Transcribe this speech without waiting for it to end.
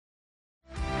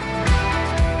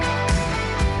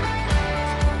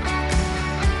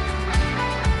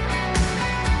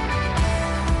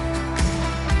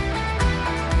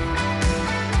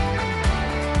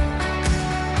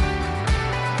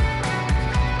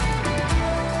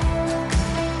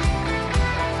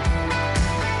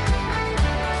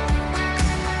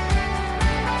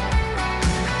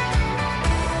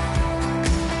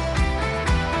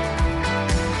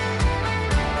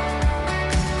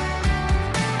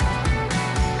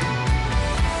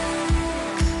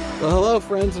Well, hello,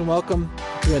 friends, and welcome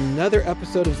to another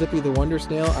episode of Zippy the Wonder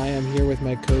Snail. I am here with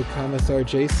my co-commissar,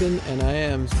 Jason, and I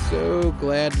am so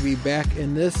glad to be back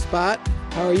in this spot.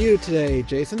 How are you today,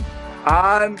 Jason?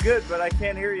 I'm good, but I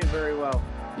can't hear you very well.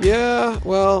 Yeah,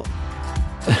 well,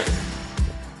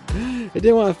 it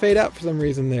didn't want to fade out for some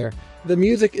reason there. The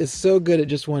music is so good, it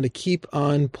just wanted to keep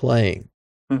on playing.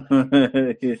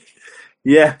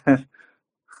 Yeah.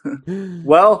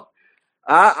 Well,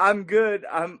 I'm good.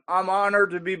 I'm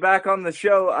honored to be back on the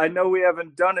show. I know we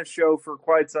haven't done a show for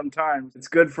quite some time. It's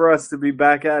good for us to be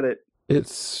back at it.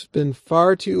 It's been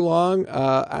far too long.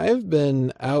 I've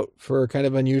been out for kind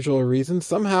of unusual reasons.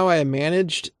 Somehow I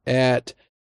managed at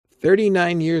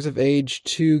 39 years of age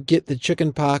to get the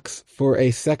chicken pox for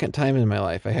a second time in my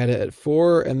life. I had it at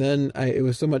 4, and then it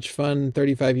was so much fun.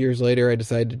 35 years later, I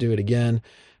decided to do it again.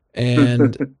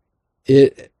 And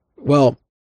well,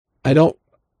 I don't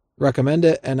recommend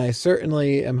it, and I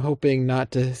certainly am hoping not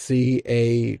to see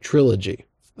a trilogy.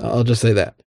 I'll just say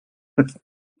that.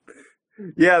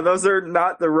 Yeah, those are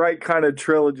not the right kind of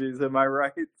trilogies, am I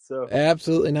right? So,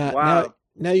 Absolutely not. wow.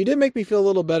 Now you did make me feel a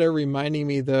little better, reminding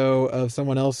me though of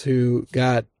someone else who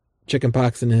got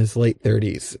chickenpox in his late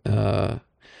 30s.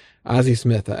 Ozzie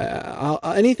Smith.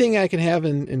 Anything I can have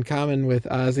in common with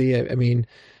Ozzie. I mean,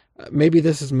 maybe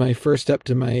this is my first step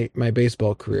to my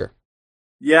baseball career.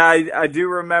 Yeah, I do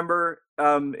remember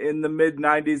in the mid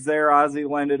 90s there, Ozzy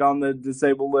landed on the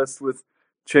disabled list with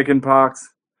chicken pox.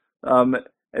 Um,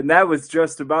 and that was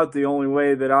just about the only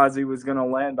way that Ozzy was going to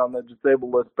land on the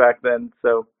disabled list back then.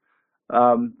 So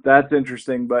that's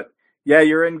interesting. But yeah,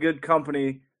 you're in good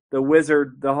company. The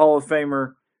Wizard, the Hall of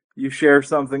Famer, you share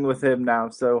something with him now.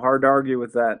 So hard to argue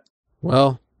with that.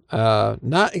 Well,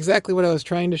 not exactly what I was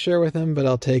trying to share with him, but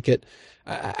I'll take it.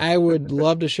 I would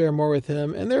love to share more with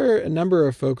him, and there are a number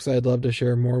of folks I'd love to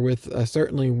share more with.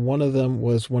 Certainly, one of them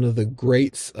was one of the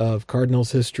greats of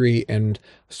Cardinals history and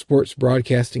sports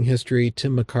broadcasting history,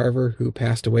 Tim McCarver, who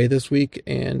passed away this week.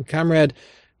 And comrade,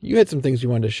 you had some things you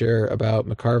wanted to share about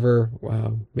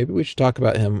McCarver. Maybe we should talk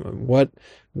about him. What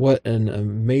an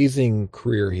amazing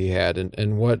career he had,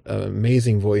 and what an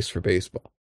amazing voice for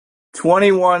baseball.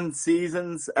 21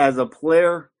 seasons as a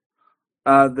player,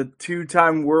 the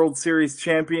two-time World Series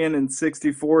champion in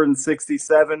 64 and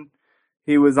 67.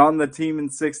 He was on the team in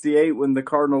 68 when the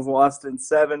Cardinals lost in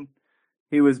 7.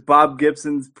 He was Bob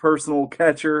Gibson's personal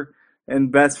catcher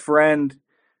and best friend.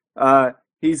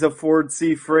 He's a Ford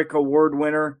C. Frick Award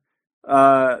winner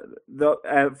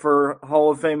for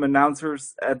Hall of Fame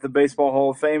announcers at the Baseball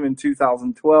Hall of Fame in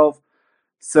 2012.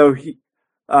 So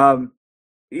um,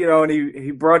 and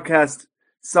he broadcast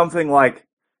something like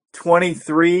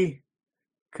 23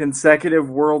 consecutive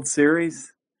World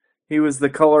Series. He was the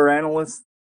color analyst.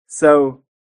 So,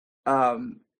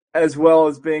 as well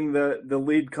as being the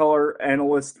lead color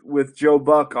analyst with Joe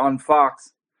Buck on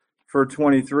Fox for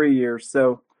 23 years.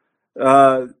 So,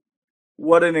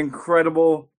 what an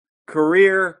incredible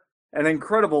career, an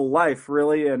incredible life,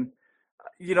 really. And,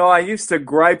 I used to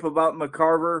gripe about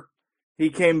McCarver. He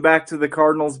came back to the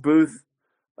Cardinals booth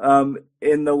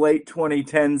in the late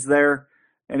 2010s there,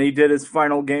 and he did his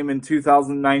final game in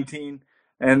 2019.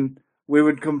 And we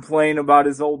would complain about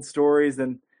his old stories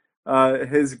and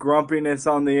his grumpiness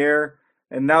on the air.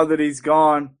 And now that he's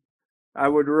gone, I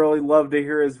would really love to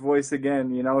hear his voice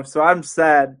again, So I'm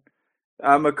sad.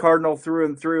 I'm a Cardinal through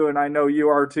and through, and I know you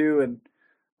are too.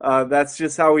 And that's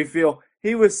just how we feel.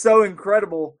 He was so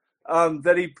incredible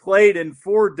that he played in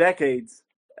 4 decades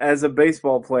as a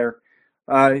baseball player.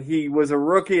 He was a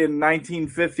rookie in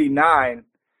 1959,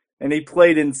 and he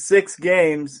played in 6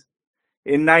 games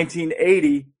in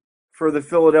 1980 for the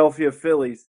Philadelphia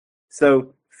Phillies.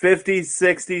 So 50s,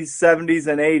 60s, 70s,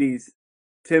 and 80s,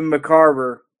 Tim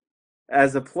McCarver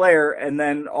as a player, and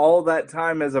then all that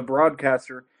time as a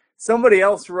broadcaster. Somebody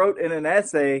else wrote in an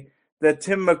essay that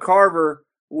Tim McCarver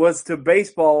was to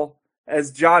baseball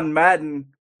as John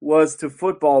Madden was to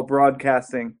football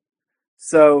broadcasting.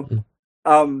 So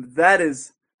that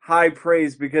is high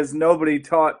praise because nobody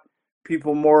taught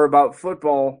people more about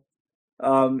football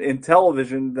in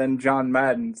television than John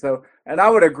Madden. So, and I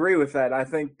would agree with that. I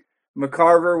think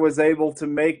McCarver was able to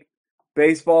make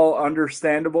baseball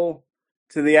understandable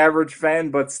to the average fan,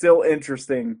 but still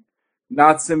interesting,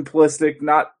 not simplistic,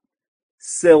 not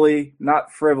silly,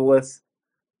 not frivolous.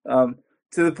 To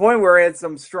the point where he had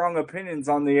some strong opinions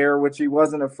on the air, which he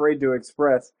wasn't afraid to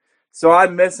express. So I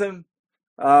miss him.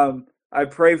 I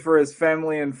pray for his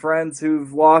family and friends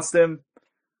who've lost him.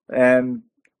 And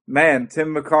man,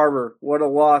 Tim McCarver, what a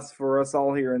loss for us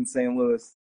all here in St.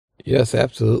 Louis. Yes,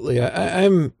 absolutely.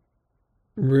 I'm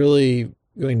really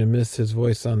going to miss his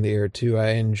voice on the air too.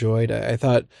 I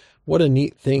thought what a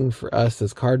neat thing for us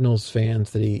as Cardinals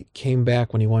fans that he came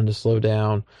back when he wanted to slow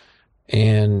down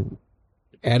and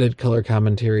added color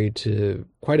commentary to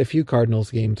quite a few Cardinals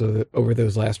games over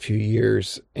those last few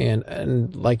years.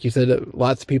 And like you said,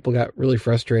 lots of people got really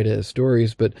frustrated at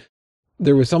stories, but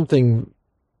there was something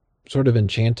sort of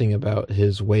enchanting about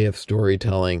his way of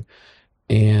storytelling.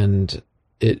 And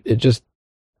it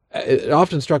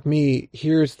often struck me,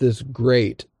 here's this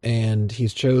great, and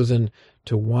he's chosen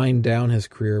to wind down his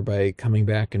career by coming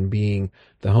back and being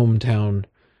the hometown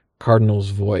Cardinals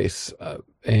voice.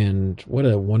 And what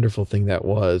a wonderful thing that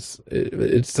was.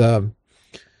 It's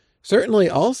certainly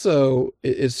also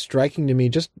is striking to me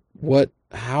just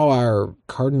how our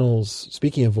Cardinals,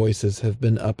 speaking of voices, have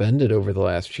been upended over the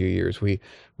last few years. We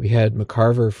had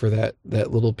McCarver for that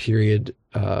little period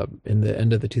in the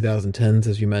end of the 2010s,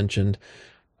 as you mentioned.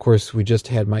 Of course, we just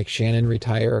had Mike Shannon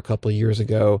retire a couple of years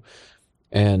ago,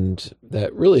 and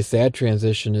that really sad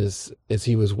transition is as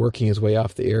he was working his way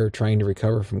off the air, trying to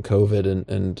recover from COVID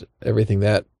and everything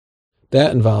that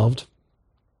involved.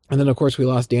 And then, of course, we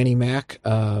lost Danny Mac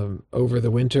over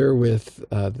the winter with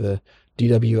the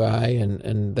DWI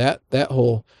and that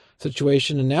whole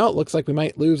situation. And now it looks like we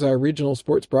might lose our regional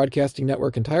sports broadcasting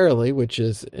network entirely, which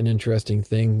is an interesting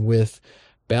thing with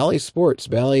Bally Sports.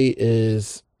 Bally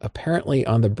is apparently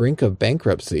on the brink of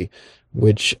bankruptcy,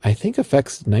 which I think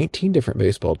affects 19 different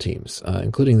baseball teams,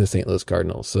 including the St. Louis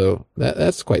Cardinals. So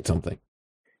that's quite something.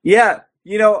 Yeah,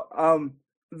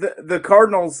 the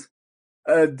Cardinals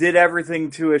did everything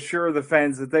to assure the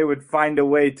fans that they would find a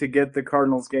way to get the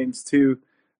Cardinals games to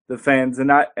the fans,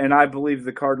 and I believe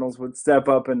the Cardinals would step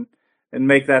up and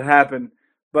make that happen.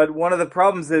 But one of the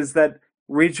problems is that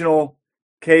regional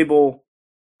cable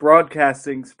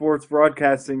broadcasting, sports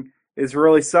broadcasting, is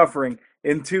really suffering.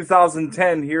 In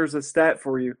 2010, here's a stat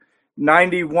for you: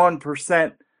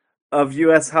 91% of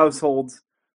U.S. households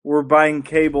were buying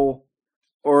cable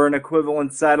or an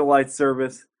equivalent satellite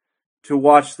service to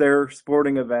watch their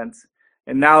sporting events.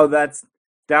 And now that's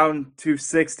down to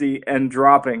 60 and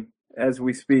dropping as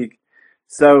we speak.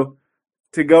 So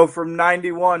to go from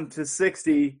 91 to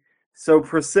 60 so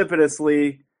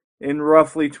precipitously in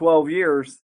roughly 12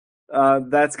 years,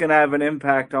 that's going to have an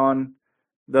impact on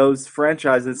those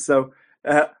franchises. So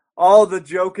all the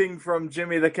joking from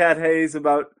Jimmy the Cat Hayes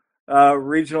about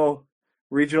regional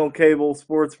cable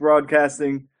sports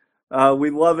broadcasting, we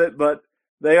love it, but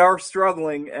they are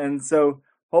struggling, and so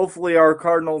hopefully our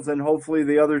Cardinals and hopefully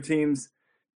the other teams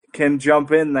can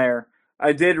jump in there.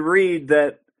 I did read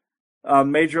that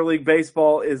Major League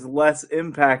Baseball is less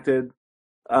impacted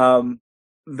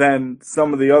than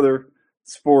some of the other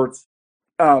sports,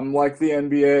 like the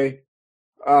NBA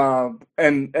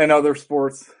and other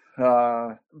sports.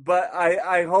 But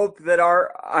I hope that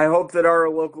our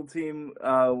local team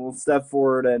will step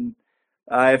forward, and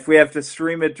if we have to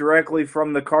stream it directly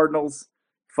from the Cardinals,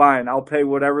 fine. I'll pay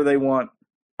whatever they want.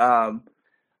 I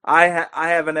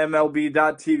have an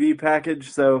MLB.TV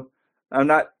package, so I'm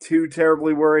not too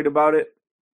terribly worried about it.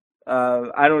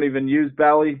 I don't even use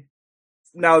Bally.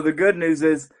 Now, the good news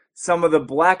is some of the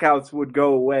blackouts would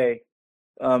go away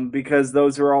because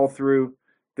those are all through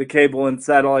the cable and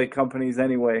satellite companies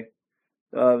anyway.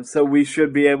 So we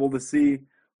should be able to see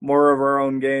more of our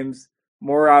own games,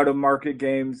 more out-of-market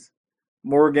games,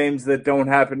 more games that don't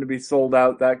happen to be sold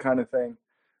out, that kind of thing.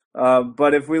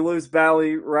 But if we lose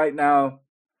Bally right now,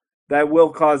 that will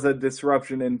cause a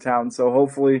disruption in town. So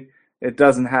hopefully it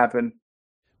doesn't happen.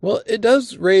 Well, it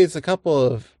does raise a couple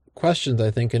of questions, I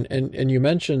think, and you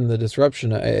mentioned the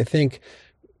disruption. I think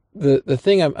the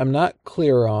thing I'm not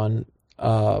clear on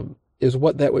is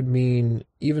what that would mean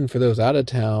even for those out of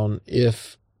town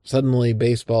if suddenly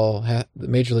the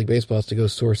Major League Baseball has to go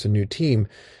source a new team.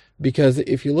 Because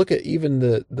if you look at even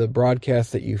the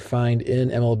broadcasts that you find in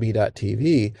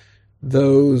MLB.TV,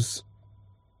 those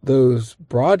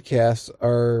broadcasts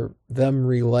are them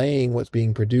relaying what's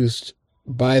being produced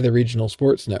by the regional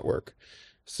sports network.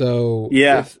 So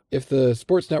Yeah. if the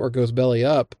sports network goes belly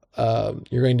up,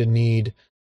 you're going to need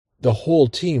the whole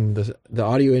team, the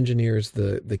audio engineers,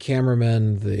 the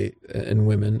cameramen, and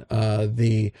women,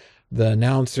 the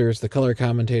announcers, the color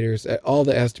commentators, all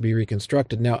that has to be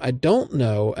reconstructed. Now, I don't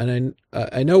know, and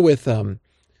I know with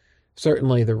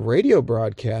certainly the radio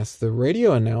broadcasts, the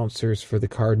radio announcers for the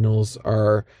Cardinals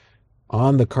are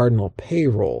on the Cardinal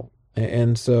payroll.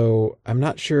 And so I'm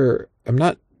not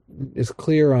as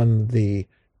clear on the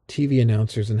TV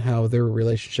announcers and how their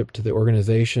relationship to the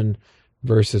organization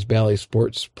versus Bally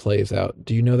Sports plays out.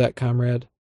 Do you know that, comrade?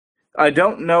 I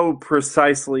don't know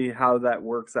precisely how that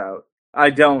works out.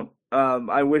 I don't.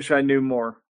 I wish I knew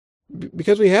more.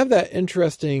 because we have that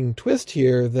interesting twist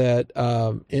here that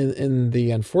in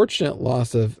the unfortunate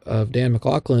loss of Dan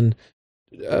McLaughlin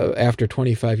after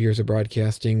 25 years of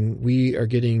broadcasting, we are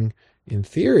getting, in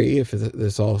theory, if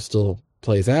this all still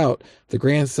plays out, the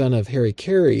grandson of Harry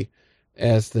Carey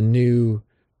as the new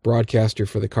broadcaster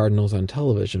for the Cardinals on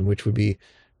television, which would be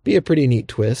a pretty neat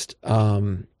twist.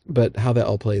 But how that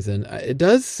all plays in, it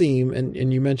does seem,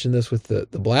 and you mentioned this with the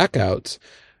blackouts,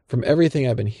 from everything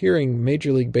I've been hearing,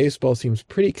 Major League Baseball seems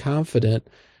pretty confident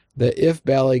that if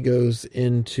Bally goes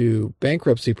into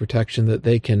bankruptcy protection, that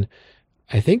they can,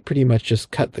 I think, pretty much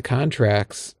just cut the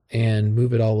contracts and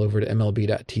move it all over to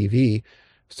MLB.TV.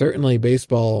 Certainly,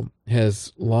 baseball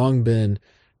has long been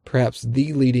perhaps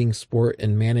the leading sport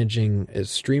in managing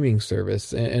its streaming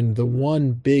service. And the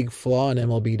one big flaw in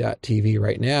MLB.TV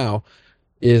right now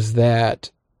is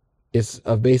that it's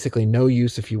of basically no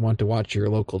use if you want to watch your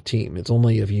local team. It's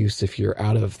only of use if you're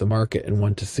out of the market and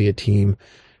want to see a team,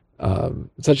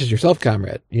 such as yourself,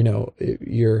 comrade. You know,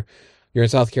 you're in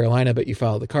South Carolina, but you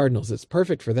follow the Cardinals. It's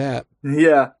perfect for that.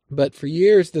 Yeah. But for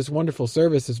years, this wonderful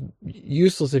service is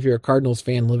useless if you're a Cardinals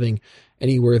fan living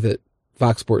anywhere that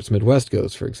Fox Sports Midwest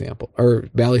goes, for example, or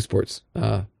Bally Sports,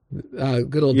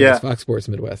 good old days, Fox Sports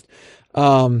Midwest.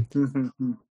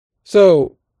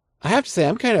 So I have to say,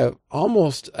 I'm kind of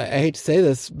almost, I hate to say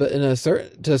this, but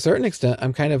to a certain extent,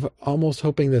 I'm kind of almost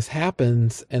hoping this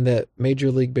happens and that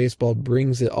Major League Baseball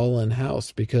brings it all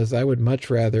in-house, because I would much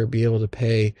rather be able to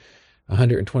pay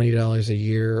 $120 a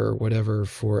year or whatever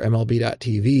for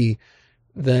MLB.TV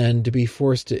than to be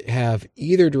forced to have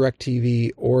either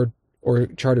DirecTV or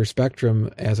Charter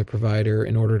Spectrum as a provider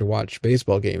in order to watch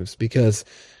baseball games. Because,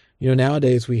 you know,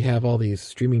 nowadays we have all these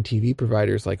streaming TV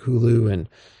providers like Hulu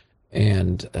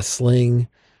and a Sling,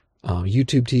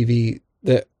 YouTube TV,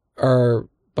 that are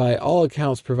by all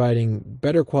accounts providing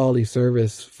better quality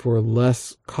service for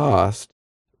less cost.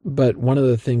 But one of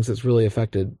the things that's really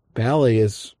affected Bally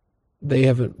is they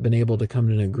haven't been able to come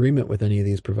to an agreement with any of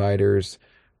these providers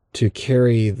to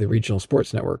carry the regional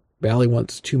sports network. Bally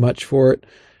wants too much for it,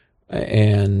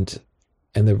 and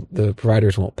the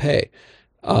providers won't pay.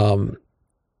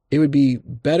 It would be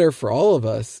better for all of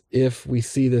us if we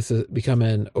see this as become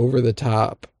an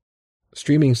over-the-top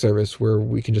streaming service where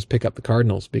we can just pick up the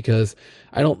Cardinals, because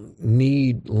I don't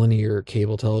need linear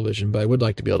cable television, but I would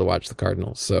like to be able to watch the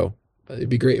Cardinals. So it'd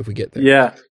be great if we get there.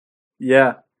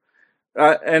 Yeah.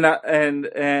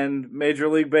 And Major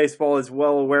League Baseball is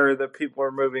well aware that people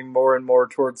are moving more and more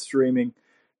towards streaming.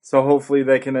 So hopefully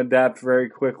they can adapt very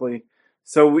quickly.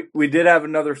 So we did have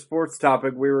another sports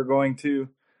topic we were going to.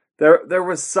 There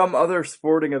was some other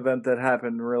sporting event that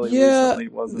happened recently,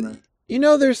 wasn't it? You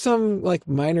know, there's some like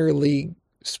minor league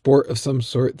sport of some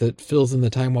sort that fills in the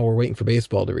time while we're waiting for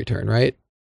baseball to return, right?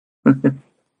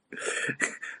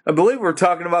 I believe we're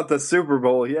talking about the Super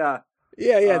Bowl, yeah.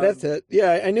 Yeah, that's it.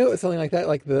 Yeah, I knew it was something like that,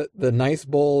 like the Nice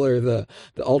Bowl or the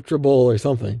Ultra Bowl or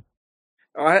something.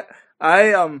 I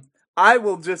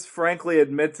will just frankly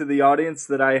admit to the audience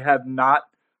that I have not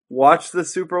watched the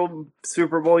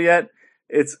Super Bowl yet.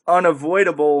 It's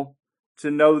unavoidable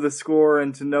to know the score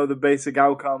and to know the basic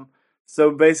outcome. So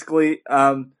basically,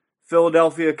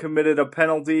 Philadelphia committed a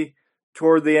penalty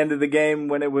toward the end of the game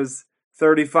when it was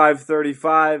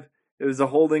 35-35. It was a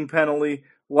holding penalty.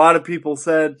 A lot of people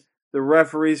said the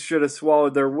referees should have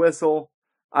swallowed their whistle.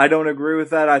 I don't agree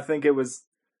with that. I think it was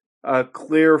a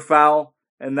clear foul,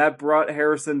 and that brought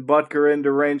Harrison Butker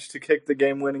into range to kick the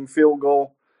game-winning field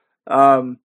goal.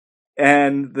 And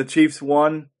the Chiefs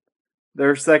won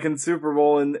their second Super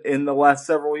Bowl in the last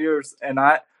several years. And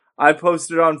I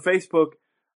posted on Facebook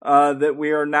that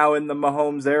we are now in the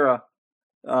Mahomes era.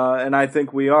 And I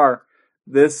think we are.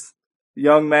 This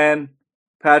young man,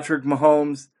 Patrick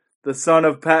Mahomes, the son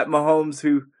of Pat Mahomes,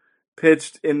 who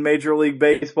pitched in Major League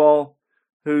Baseball,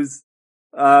 whose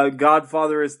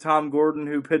godfather is Tom Gordon,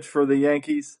 who pitched for the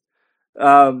Yankees.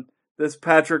 This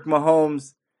Patrick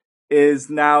Mahomes is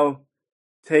now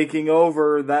taking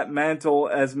over that mantle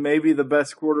as maybe the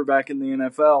best quarterback in the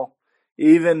NFL,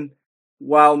 even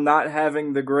while not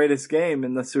having the greatest game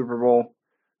in the Super Bowl.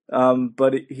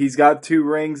 But he's got 2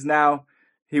 rings now.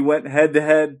 He went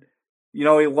head-to-head. You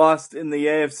know, he lost in the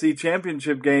AFC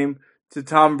Championship game to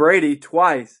Tom Brady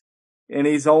twice, and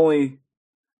he's only,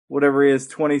 whatever he is,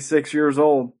 26 years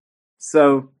old.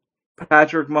 So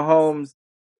Patrick Mahomes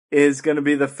is going to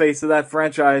be the face of that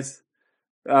franchise,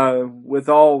 with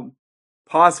all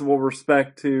possible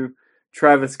respect to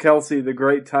Travis Kelce, the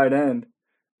great tight end.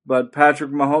 But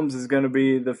Patrick Mahomes is going to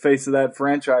be the face of that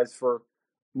franchise for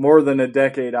more than a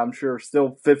decade, I'm sure.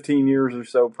 Still 15 years or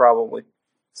so, probably.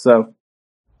 So,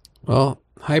 well,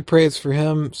 high praise for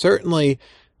him. Certainly,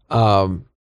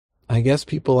 I guess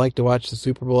people like to watch the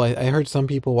Super Bowl. I heard some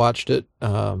people watched it,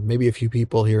 maybe a few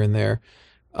people here and there.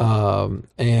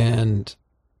 And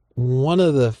one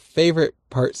of the favorite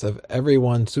parts of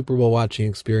everyone's Super Bowl watching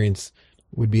experience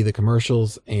would be the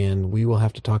commercials, and we will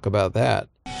have to talk about that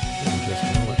in just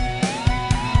a moment.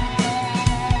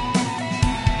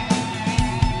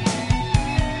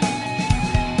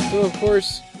 So, of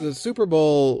course, the Super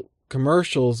Bowl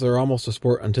commercials are almost a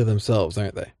sport unto themselves,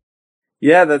 aren't they?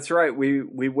 Yeah, that's right. We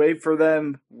wait for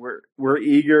them. We're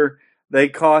eager. They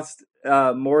cost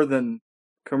more than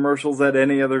commercials at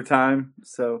any other time,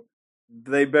 so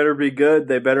they better be good.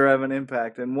 They better have an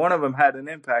impact. And one of them had an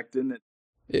impact, didn't it?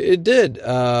 It did.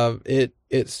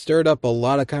 It stirred up a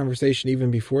lot of conversation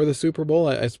even before the Super Bowl.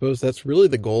 I suppose that's really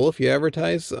the goal. If you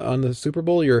advertise on the Super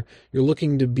Bowl, you're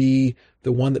looking to be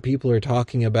the one that people are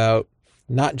talking about,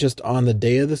 not just on the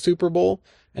day of the Super Bowl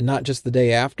and not just the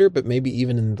day after, but maybe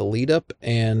even in the lead up.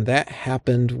 And that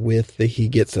happened with the He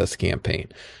Gets Us campaign.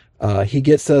 He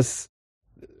Gets Us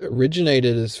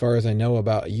originated, as far as I know,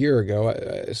 about a year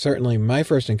ago. Certainly, my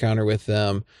first encounter with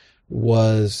them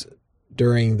was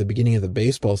during the beginning of the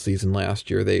baseball season last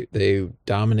year. They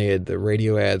dominated the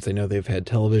radio ads. I know they've had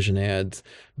television ads,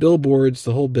 billboards,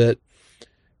 the whole bit,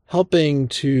 helping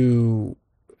to,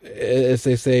 as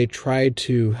they say, try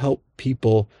to help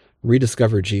people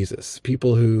rediscover Jesus.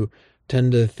 People who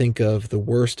tend to think of the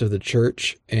worst of the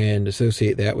church and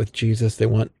associate that with Jesus. They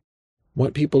want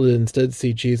people to instead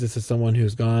see Jesus as someone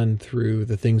who's gone through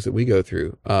the things that we go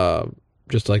through.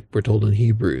 Just like we're told in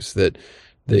Hebrews that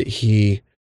he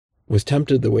was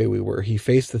tempted the way we were. He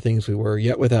faced the things we were,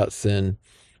 yet without sin,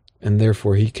 and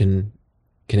therefore he can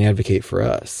advocate for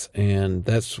us. And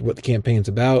that's what the campaign's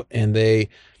about. And they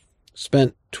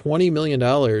spent $20 million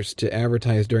to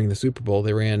advertise during the Super Bowl.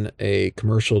 They ran a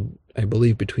commercial, I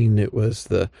believe, between it was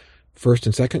the first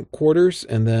and second quarters,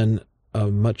 and then a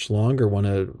much longer one,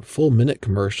 a full minute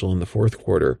commercial in the fourth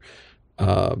quarter.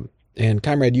 And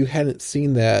Comrade, you hadn't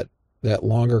seen that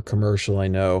longer commercial, I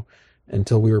know,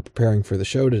 until we were preparing for the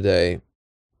show today.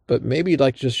 But maybe you'd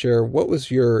like to just share, what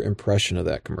was your impression of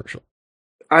that commercial?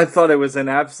 I thought it was an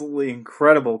absolutely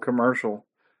incredible commercial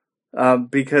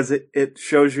because it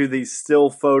shows you these still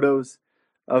photos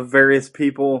of various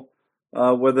people,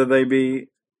 whether they be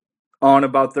on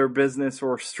about their business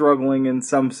or struggling in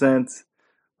some sense,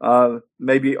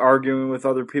 maybe arguing with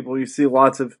other people. You see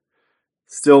lots of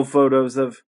still photos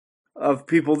of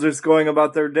people just going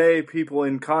about their day, people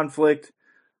in conflict,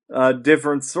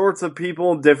 different sorts of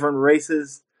people, different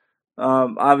races,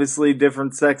 obviously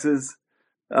different sexes.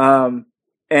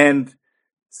 And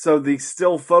so these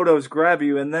still photos grab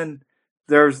you, and then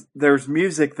there's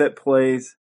music that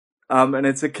plays, and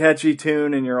it's a catchy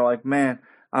tune, and you're like, man,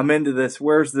 I'm into this.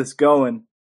 Where's this going?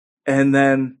 And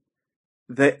then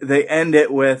they end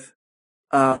it with,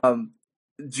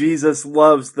 Jesus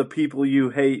loves the people you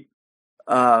hate.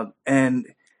 And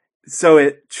so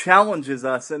it challenges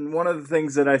us. And one of the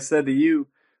things that I said to you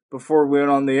before we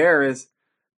went on the air is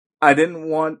I didn't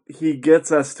want He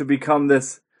Gets Us to become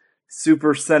this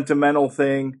super sentimental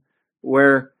thing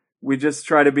where we just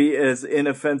try to be as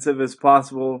inoffensive as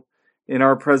possible in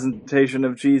our presentation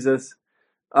of Jesus.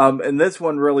 And this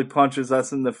one really punches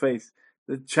us in the face.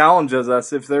 It challenges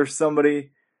us. If there's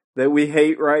somebody that we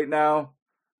hate right now,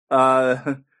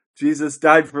 Jesus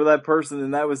died for that person,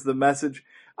 and that was the message.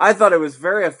 I thought it was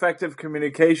very effective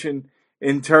communication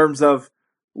in terms of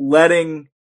letting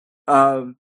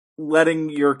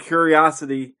your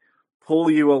curiosity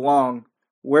pull you along.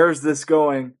 Where's this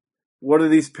going? What do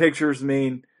these pictures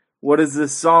mean? What does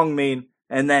this song mean?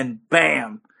 And then,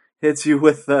 bam, hits you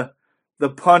with the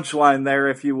punchline there,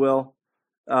 if you will.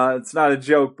 It's not a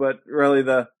joke, but really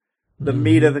the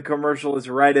meat of the commercial is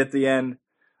right at the end.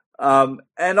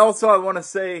 And also I want to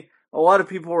say a lot of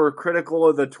people were critical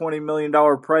of the $20 million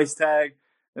price tag,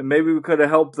 and maybe we could have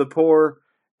helped the poor.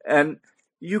 And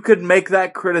you could make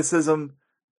that criticism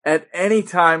at any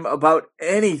time about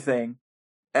anything.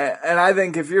 And I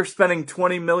think if you're spending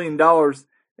 $20 million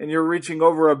and you're reaching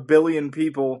over 1 billion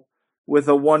people with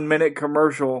a 1-minute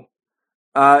commercial,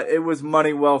 it was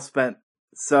money well spent.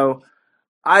 So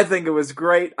I think it was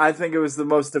great. I think it was the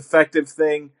most effective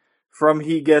thing from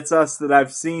He Gets Us that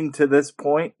I've seen to this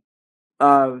point.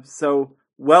 So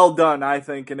well done, I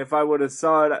think. And if I would have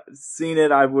seen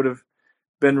it, I would have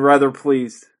been rather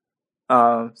pleased.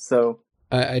 So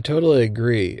I totally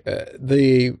agree.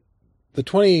 The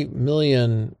 20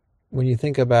 million, when you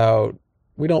think about,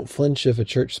 we don't flinch if a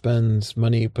church spends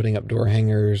money putting up door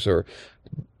hangers or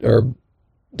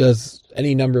does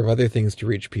any number of other things to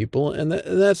reach people. And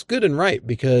that's good and right,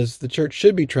 because the church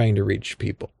should be trying to reach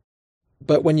people.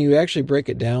 But when you actually break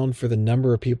it down for the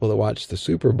number of people that watch the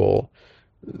Super Bowl,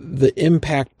 the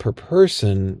impact per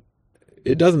person,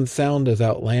 it doesn't sound as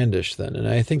outlandish then. And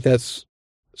I think that's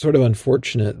sort of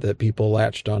unfortunate that people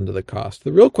latched onto the cost.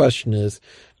 The real question is,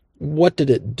 what did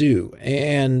it do?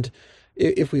 And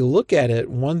if we look at it,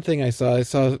 one thing I saw,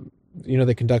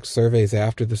 they conduct surveys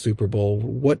after the Super Bowl.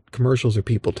 What commercials are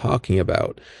people talking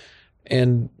about?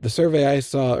 And the survey I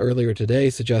saw earlier today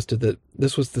suggested that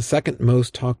this was the second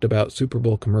most talked about Super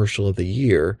Bowl commercial of the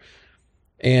year.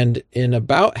 And in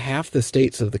about half the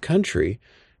states of the country,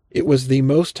 it was the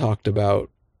most talked about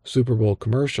Super Bowl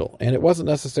commercial. And it wasn't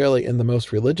necessarily in the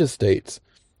most religious states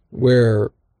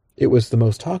where it was the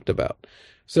most talked about.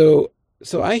 So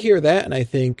I hear that and I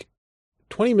think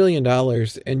 $20 million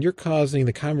and you're causing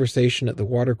the conversation at the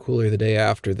water cooler the day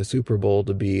after the Super Bowl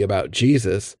to be about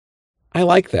Jesus. I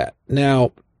like that.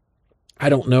 Now, I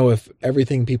don't know if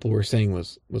everything people were saying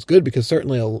was good, because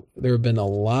certainly there have been a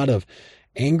lot of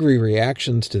angry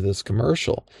reactions to this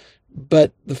commercial.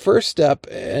 But the first step,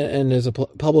 and as a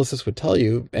publicist would tell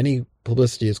you, any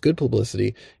publicity is good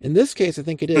publicity. In this case, I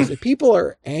think it is. If people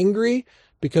are angry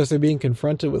because they're being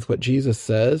confronted with what Jesus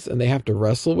says and they have to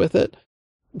wrestle with it,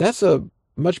 that's a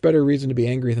much better reason to be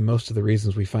angry than most of the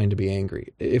reasons we find to be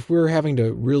angry. If we're having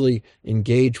to really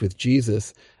engage with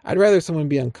Jesus, I'd rather someone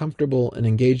be uncomfortable in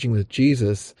engaging with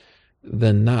Jesus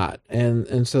than not.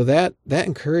 And so that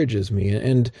encourages me.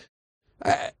 And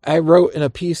I wrote in a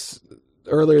piece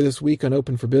earlier this week on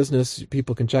Open for Business.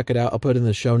 People can check it out. I'll put it in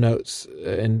the show notes,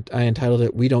 and I entitled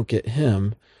it, "We Don't Get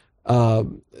Him."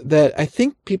 That I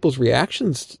think people's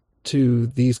reactions to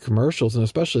these commercials, and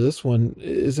especially this one,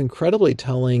 is incredibly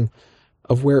telling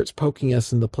of where it's poking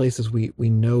us in the places we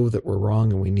know that we're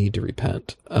wrong and we need to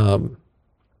repent.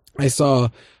 I saw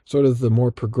sort of the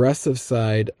more progressive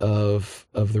side of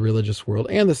the religious world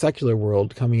and the secular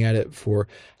world coming at it for,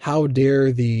 how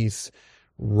dare these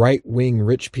right-wing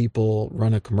rich people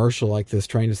run a commercial like this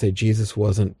trying to say Jesus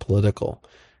wasn't political.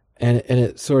 And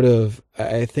it sort of,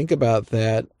 I think about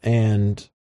that, and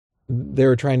they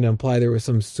were trying to imply there was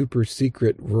some super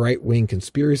secret right-wing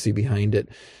conspiracy behind it.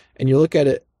 And you look at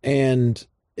it, and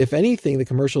if anything, the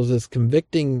commercials is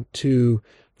convicting to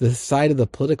the side of the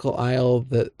political aisle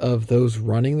of those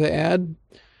running the ad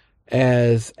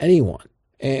as anyone.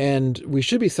 And we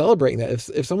should be celebrating that.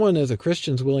 If someone as a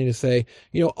Christian is willing to say,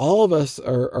 all of us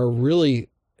are really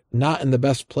not in the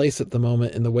best place at the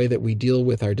moment in the way that we deal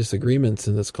with our disagreements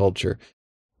in this culture,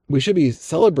 we should be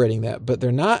celebrating that. But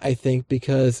they're not, I think,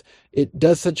 because it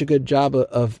does such a good job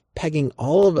of pegging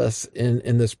all of us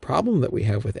in this problem that we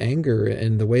have with anger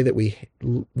and the way that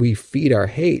we feed our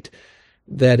hate,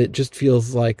 that it just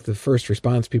feels like the first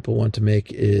response people want to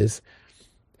make is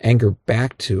anger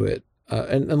back to it.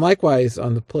 And likewise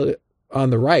on the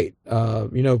right,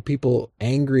 people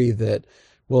angry that,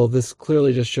 well, this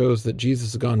clearly just shows that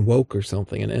Jesus has gone woke or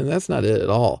something. And that's not it at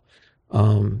all.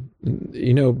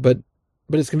 But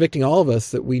it's convicting all of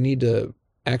us that we need to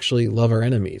actually love our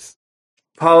enemies.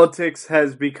 Politics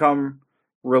has become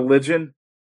religion.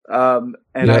 And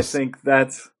yes. I think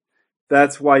that's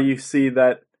why you see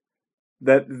that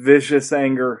vicious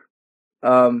anger.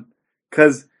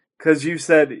 'Cause you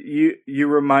said, you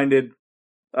reminded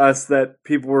us that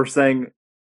people were saying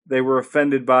they were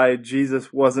offended by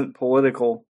Jesus wasn't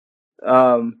political.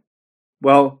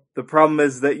 Well, the problem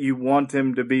is that you want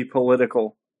him to be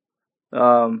political.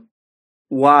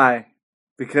 Why?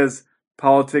 Because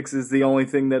politics is the only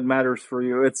thing that matters for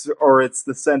you. It's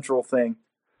the central thing.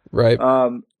 Right.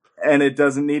 And it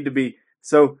doesn't need to be.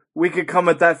 So we could come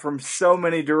at that from so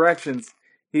many directions.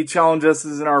 He challenges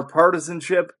us in our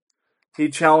partisanship. He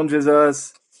challenges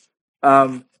us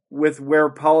with where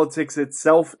politics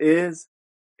itself is.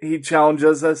 He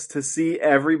challenges us to see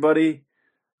everybody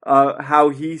how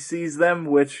he sees them,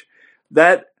 which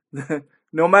that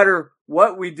no matter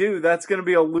what we do, that's going to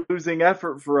be a losing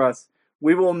effort for us.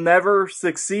 We will never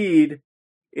succeed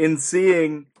in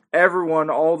seeing everyone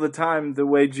all the time the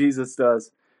way Jesus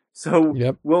does.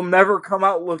 So We'll never come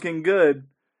out looking good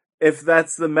if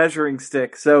that's the measuring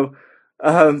stick. So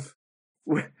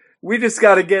we just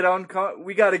got to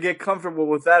get comfortable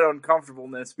with that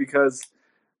uncomfortableness, because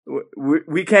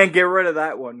we can't get rid of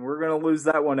that one. We're going to lose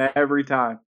that one every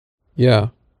time. Yeah.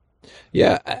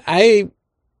 I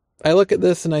look at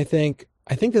this and I think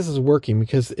this is working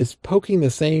because it's poking the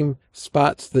same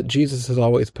spots that Jesus has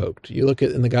always poked. You look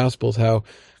at in the Gospels how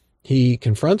he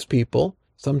confronts people,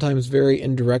 sometimes very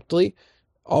indirectly,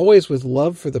 always with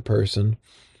love for the person.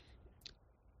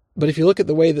 But if you look at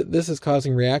the way that this is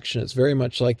causing reaction, it's very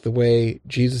much like the way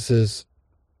Jesus's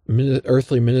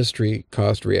earthly ministry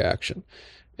caused reaction.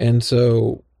 And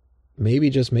so maybe,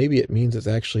 just maybe, it means it's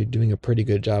actually doing a pretty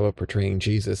good job of portraying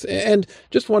Jesus. And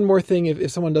just one more thing,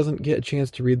 if someone doesn't get a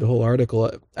chance to read the whole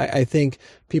article, I think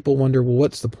people wonder, well,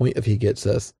 what's the point if he gets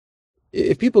us?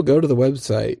 If people go to the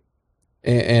website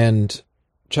and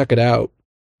check it out,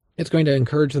 it's going to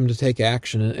encourage them to take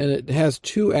action. And it has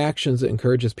two actions it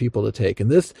encourages people to take.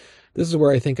 And this is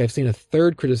where I think I've seen a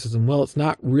third criticism. Well, it's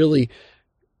not really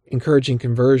encouraging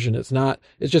conversion. It's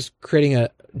just creating a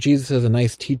Jesus as a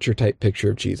nice teacher type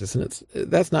picture of Jesus. And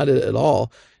that's not it at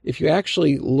all. If you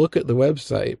actually look at the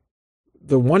website,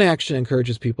 the one action it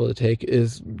encourages people to take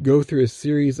is go through a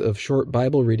series of short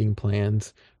Bible reading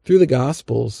plans through the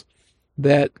Gospels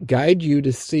that guide you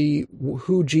to see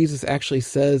who Jesus actually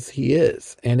says he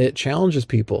is. And it challenges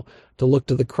people to look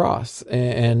to the cross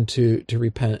and to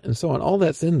repent and so on. All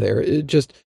that's in there.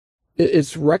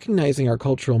 It's recognizing our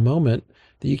cultural moment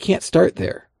that you can't start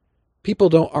there. People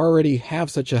don't already have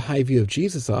such a high view of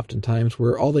Jesus oftentimes,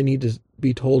 where all they need to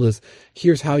be told is,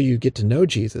 here's how you get to know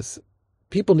Jesus.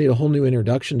 People need a whole new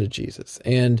introduction to Jesus,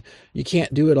 and you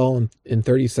can't do it all in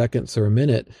 30 seconds or a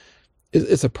minute.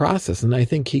 It's a process, and I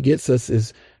think He Gets Us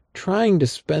is trying to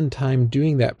spend time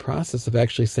doing that process of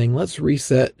actually saying, let's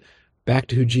reset back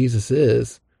to who Jesus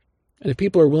is. And if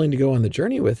people are willing to go on the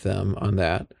journey with them on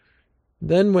that,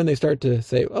 then when they start to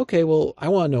say, okay, well, I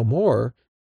want to know more,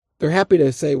 they're happy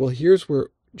to say, well, here's where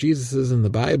Jesus is in the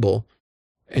Bible,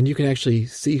 and you can actually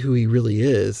see who he really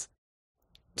is.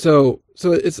 So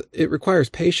it requires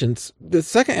patience. The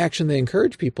second action they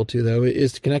encourage people to, though,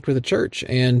 is to connect with a church,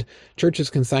 and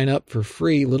churches can sign up for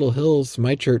free. Little Hills,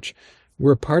 my church,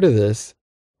 we're a part of this.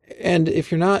 And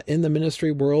if you're not in the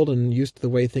ministry world and used to the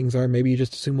way things are, maybe you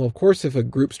just assume, well, of course, if a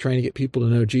group's trying to get people to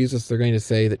know Jesus, they're going to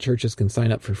say that churches can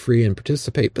sign up for free and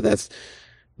participate. But that's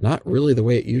not really the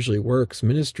way it usually works.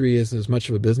 Ministry is as much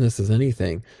of a business as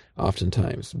anything,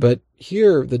 oftentimes. But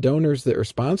here, the donors that are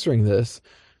sponsoring this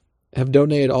have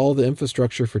donated all the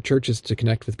infrastructure for churches to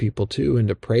connect with people too, and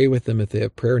to pray with them if they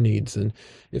have prayer needs, and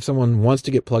if someone wants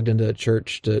to get plugged into a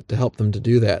church, to help them to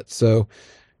do that. So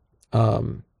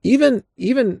even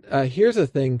here's a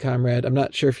thing, comrade, I'm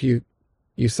not sure if you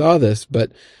saw this,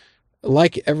 but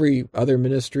like every other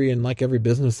ministry and like every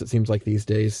business, it seems like these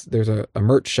days, there's a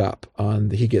merch shop on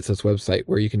the He Gets Us website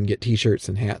where you can get t-shirts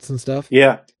and hats and stuff.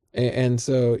 Yeah. And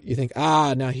so you think,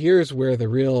 now here's where the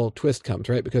real twist comes,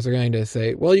 right? Because they're going to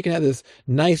say, well, you can have this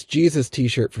nice Jesus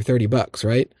t-shirt for $30,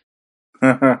 right?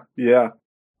 Yeah.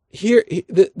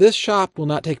 This shop will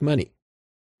not take money.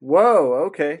 Whoa,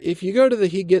 okay. If you go to the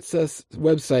He Gets Us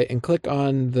website and click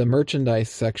on the merchandise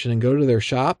section and go to their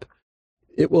shop,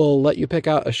 it will let you pick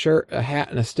out a shirt, a hat,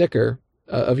 and a sticker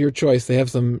of your choice. They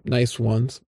have some nice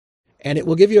ones. And it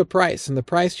will give you a price, and the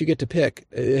price you get to pick,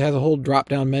 it has a whole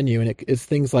drop-down menu, and it's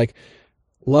things like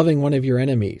loving one of your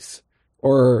enemies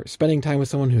or spending time with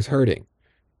someone who's hurting.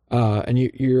 And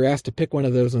you're asked to pick one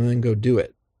of those and then go do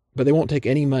it. But they won't take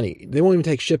any money. They won't even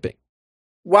take shipping.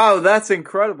 Wow, that's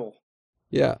incredible.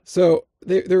 Yeah, so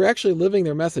they're actually living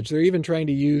their message. They're even trying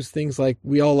to use things like,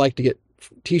 we all like to get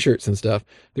t-shirts and stuff.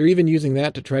 They're even using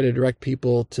that to try to direct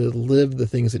people to live the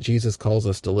things that Jesus calls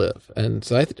us to live. And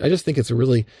so I just think it's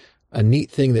a neat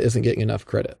thing that isn't getting enough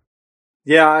credit.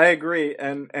 Yeah, I agree.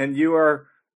 And you are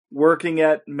working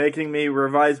at making me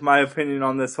revise my opinion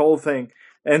on this whole thing.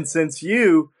 And since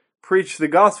you preach the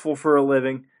gospel for a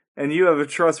living, and you have a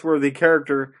trustworthy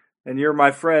character, and you're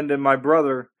my friend and my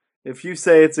brother, if you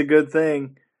say it's a good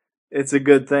thing, it's a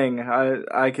good thing.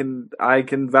 I can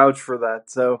vouch for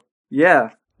that. So, yeah.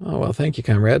 Oh, well, thank you,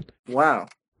 comrade. Wow.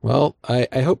 Well,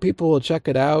 I hope people will check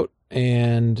it out,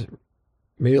 and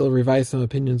maybe it'll revise some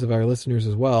opinions of our listeners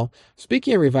as well.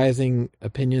 Speaking of revising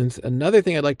opinions, another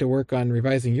thing I'd like to work on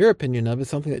revising your opinion of is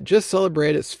something that just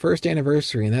celebrated its first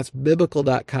anniversary, and that's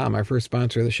Biblical.com, our first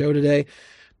sponsor of the show today.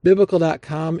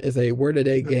 Biblical.com is a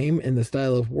word-a-day game in the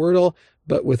style of Wordle,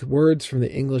 but with words from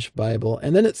the English Bible.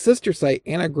 And then its sister site,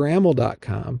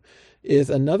 Anagrammel.com,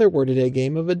 is another word-a-day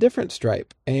game of a different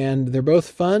stripe. And they're both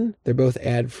fun, they're both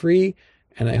ad-free,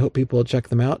 and I hope people will check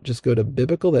them out. Just go to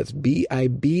Biblical, that's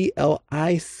BIBLICLE.com.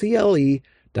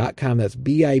 That's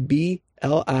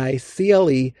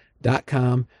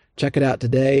BIBLICLE.com. Check it out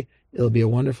today. It'll be a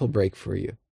wonderful break for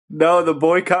you. No, the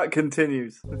boycott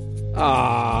continues.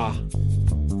 Ah.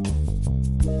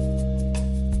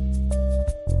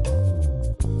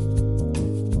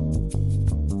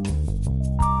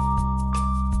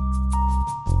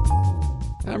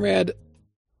 Comrade,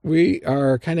 we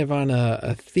are kind of on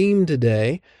a theme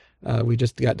today. We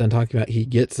just got done talking about He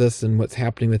Gets Us and what's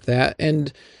happening with that.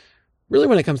 And really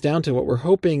when it comes down to what we're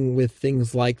hoping with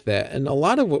things like that, and a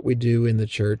lot of what we do in the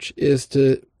church is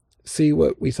to see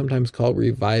what we sometimes call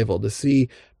revival, to see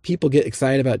people get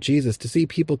excited about Jesus, to see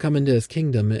people come into his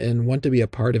kingdom and want to be a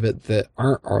part of it that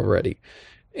aren't already.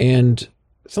 And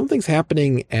something's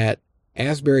happening at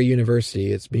Asbury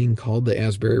University. It's being called the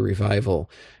Asbury Revival.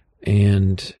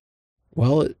 And,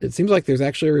 well, it seems like there's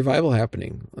actually a revival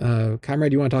happening.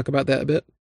 Comrade, you want to talk about that a bit?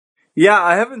 Yeah,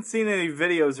 I haven't seen any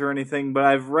videos or anything, but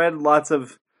I've read lots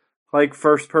of like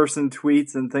first person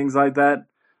tweets and things like that.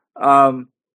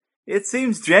 It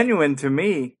seems genuine to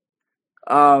me.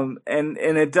 And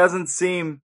it doesn't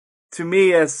seem to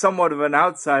me, as somewhat of an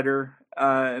outsider,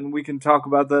 and we can talk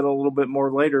about that a little bit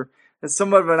more later. As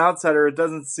somewhat of an outsider, it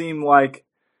doesn't seem like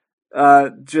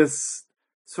just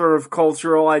sort of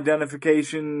cultural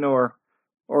identification or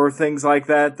things like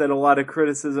that a lot of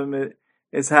criticism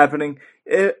is happening.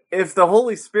 If the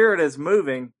Holy Spirit is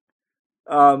moving,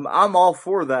 I'm all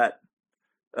for that.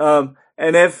 And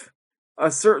if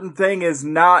a certain thing is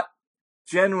not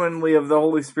genuinely of the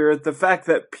Holy Spirit, the fact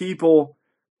that people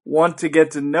want to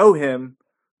get to know him,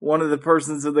 one of the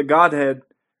persons of the Godhead,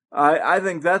 I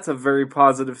think that's a very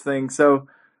positive thing. So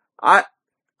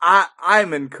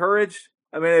I'm encouraged.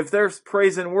 I mean, if there's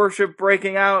praise and worship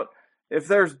breaking out, if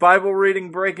there's Bible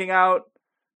reading breaking out,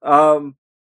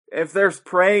 if there's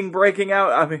praying breaking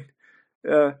out, I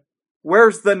mean,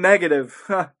 where's the negative?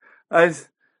 I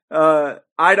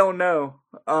don't know.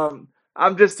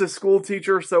 I'm just a school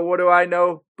teacher, so what do I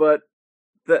know? But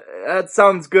that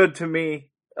sounds good to me.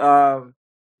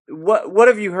 What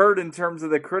have you heard in terms of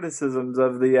the criticisms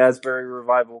of the Asbury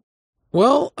Revival?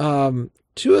 Well,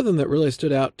 two of them that really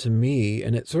stood out to me,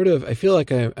 and it sort of, I feel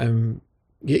like I'm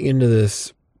getting into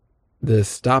this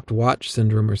stopped watch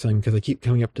syndrome or something, because I keep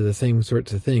coming up to the same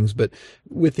sorts of things. But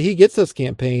with the He Gets Us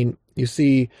campaign, you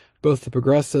see both the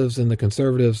progressives and the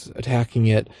conservatives attacking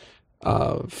it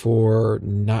for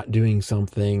not doing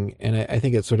something. And I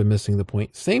think it's sort of missing the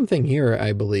point. Same thing here,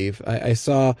 I believe. I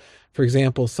saw, for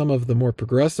example, some of the more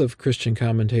progressive Christian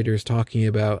commentators talking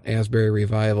about Asbury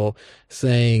Revival,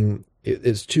 saying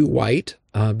it's too white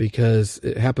because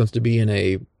it happens to be in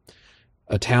a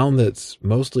town that's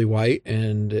mostly white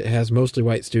and it has mostly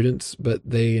white students, but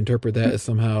they interpret that as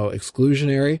somehow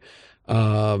exclusionary.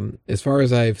 As far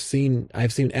as I've seen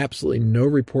absolutely no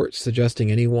reports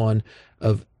suggesting anyone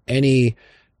of any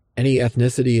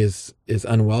ethnicity is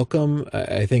unwelcome.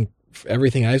 I think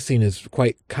everything I've seen is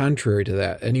quite contrary to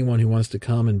that. Anyone who wants to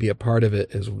come and be a part of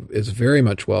it is very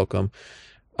much welcome.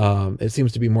 It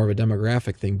seems to be more of a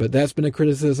demographic thing, but that's been a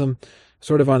criticism.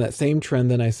 Sort of on that same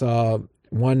trend, then I saw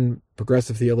one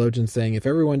progressive theologian saying if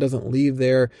everyone doesn't leave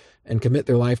there and commit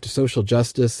their life to social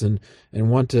justice and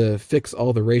want to fix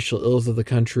all the racial ills of the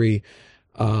country,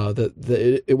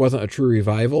 that it wasn't a true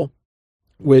revival,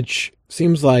 which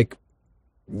seems like,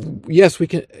 yes,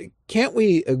 can't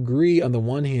we agree on the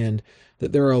one hand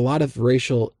that there are a lot of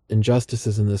racial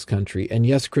injustices in this country, and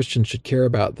yes, Christians should care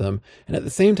about them, and at the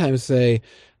same time say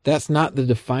that's not the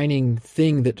defining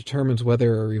thing that determines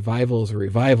whether a revival is a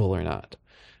revival or not.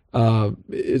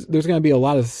 There's going to be a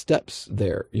lot of steps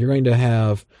there. You're going to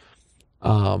have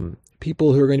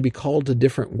people who are going to be called to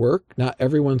different work. Not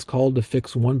everyone's called to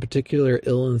fix one particular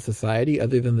ill in society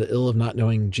other than the ill of not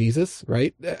knowing Jesus,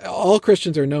 right? All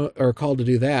Christians are called to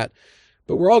do that,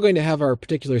 but we're all going to have our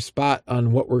particular spot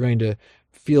on what we're going to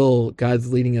feel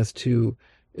God's leading us to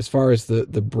as far as the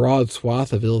broad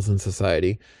swath of ills in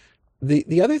society.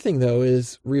 The other thing, though,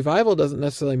 is revival doesn't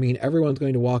necessarily mean everyone's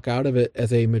going to walk out of it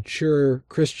as a mature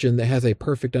Christian that has a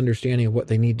perfect understanding of what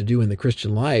they need to do in the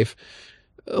Christian life.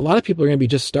 A lot of people are going to be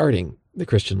just starting the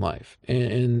Christian life,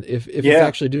 and if it's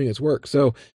actually doing its work.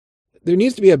 So there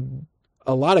needs to be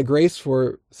a lot of grace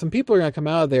for some people are going to come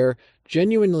out of there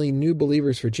genuinely new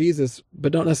believers for Jesus,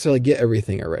 but don't necessarily get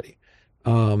everything already.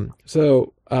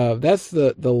 So that's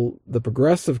the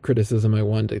progressive criticism I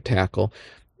wanted to tackle.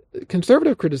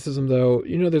 Conservative criticism, though,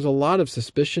 there's a lot of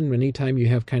suspicion anytime you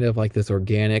have kind of like this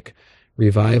organic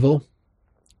revival,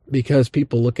 because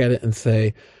people look at it and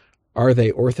say, are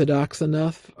they orthodox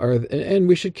enough? And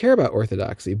we should care about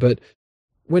orthodoxy. But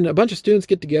when a bunch of students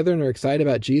get together and are excited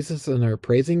about Jesus and are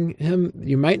praising him,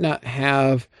 you might not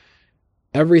have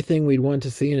everything we'd want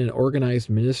to see in an organized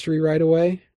ministry right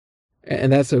away.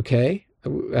 And that's okay.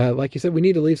 Like you said, we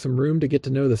need to leave some room to get to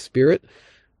know the Spirit.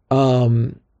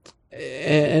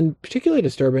 And particularly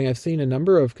disturbing, I've seen a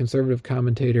number of conservative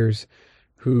commentators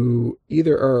who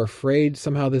either are afraid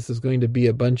somehow this is going to be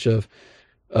a bunch of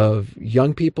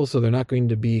young people, so they're not going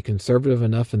to be conservative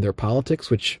enough in their politics,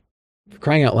 which,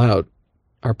 crying out loud,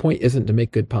 our point isn't to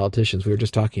make good politicians. We were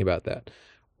just talking about that.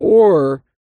 Or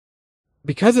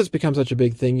because it's become such a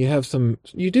big thing,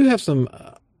 you do have some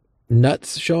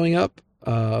nuts showing up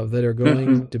that are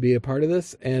going to be a part of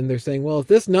this, and they're saying, well, if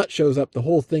this nut shows up, the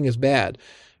whole thing is bad.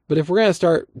 But if we're going to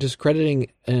start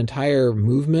discrediting an entire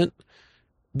movement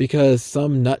because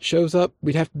some nut shows up,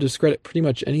 we'd have to discredit pretty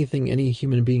much anything any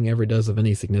human being ever does of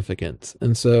any significance.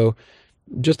 And so,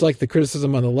 just like the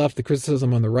criticism on the left, the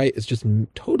criticism on the right is just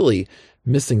totally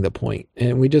missing the point.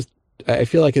 And I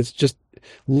feel like it's just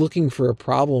looking for a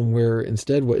problem where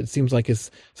instead what it seems like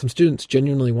is some students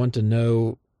genuinely want to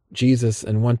know Jesus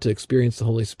and want to experience the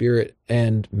Holy Spirit.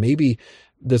 And maybe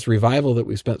this revival that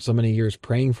we spent so many years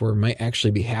praying for might actually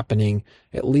be happening,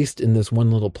 at least in this one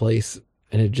little place.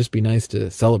 And it'd just be nice to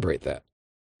celebrate that.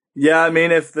 Yeah, I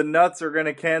mean, if the nuts are going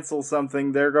to cancel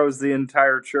something, there goes the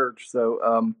entire church.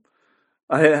 So,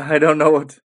 I don't know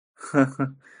what,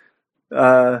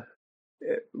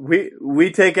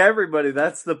 we take everybody.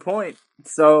 That's the point.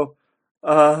 So,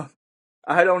 I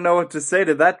don't know what to say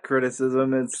to that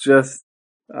criticism. It's just,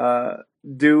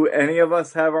 do any of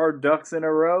us have our ducks in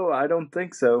a row? I don't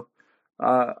think so.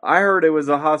 I heard it was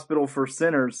a hospital for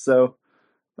sinners. So,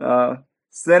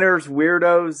 sinners,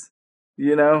 weirdos,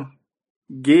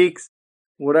 geeks,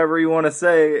 whatever you want to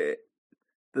say,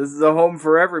 this is a home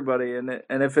for everybody. And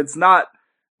if it's not,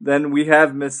 then we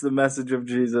have missed the message of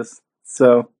Jesus.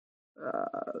 So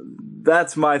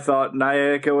that's my thought, and I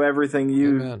echo everything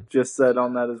you just said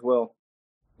on that as well.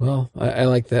 Well, I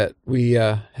like that. We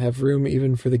have room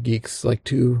even for the geeks, like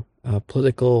two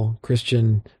political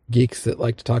Christian geeks that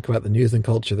like to talk about the news and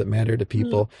culture that matter to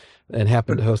people and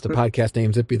happen to host a podcast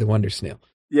named Zippy the Wonder Snail.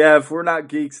 Yeah, if we're not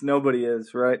geeks, nobody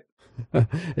is, right?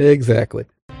 Exactly.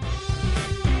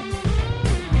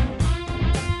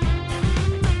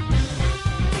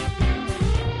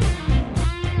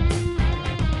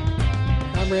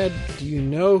 Comrade, do you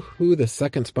know who the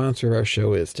second sponsor of our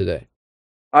show is today?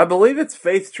 I believe it's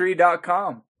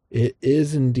faithtree.com. It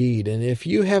is indeed. And if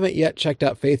you haven't yet checked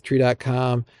out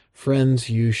faithtree.com, friends,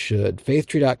 you should.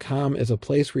 Faithtree.com is a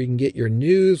place where you can get your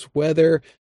news, weather,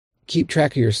 keep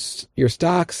track of your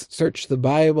stocks, search the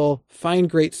Bible, find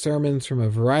great sermons from a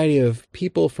variety of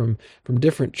people from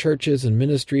different churches and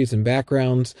ministries and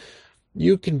backgrounds.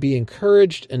 You can be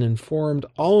encouraged and informed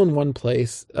all in one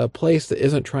place, a place that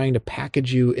isn't trying to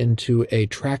package you into a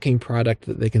tracking product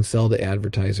that they can sell to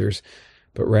advertisers,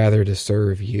 but rather to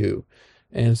serve you.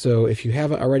 And so if you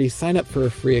haven't already, sign up for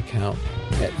a free account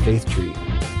at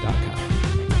faithtree.com.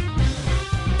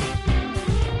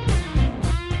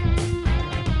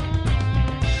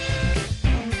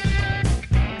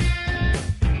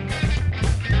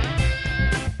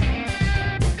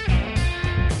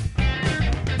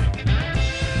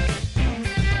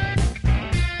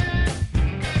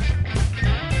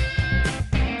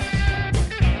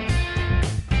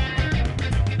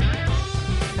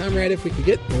 Comrade, if we could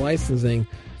get the licensing,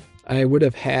 I would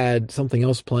have had something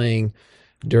else playing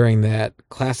during that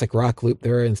classic rock loop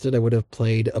there. Instead, I would have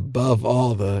played Above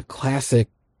All, the classic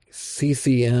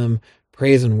CCM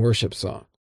praise and worship song.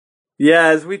 Yeah,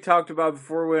 as we talked about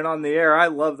before we went on the air, I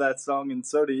love that song, and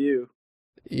so do you.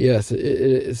 Yes, it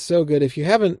is so good. If you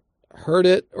haven't heard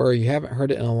it, or you haven't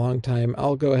heard it in a long time,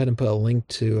 I'll go ahead and put a link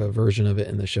to a version of it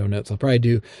in the show notes. I'll probably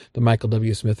do the Michael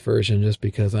W. Smith version just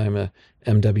because I'm a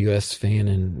MWS fan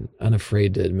and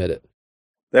unafraid to admit it.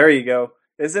 There you go.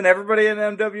 Isn't everybody an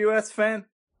MWS fan?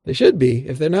 They should be.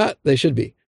 If they're not, they should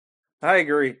be. I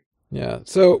agree. Yeah.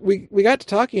 So we got to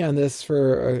talking on this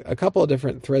for a couple of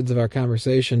different threads of our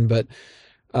conversation, but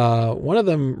one of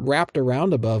them wrapped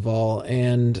around Above All,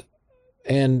 and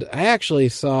I actually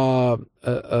saw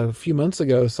a few months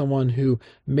ago someone who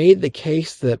made the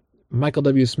case that Michael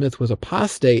W. Smith was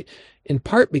apostate in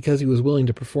part because he was willing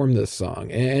to perform this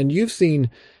song. And you've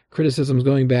seen criticisms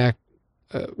going back,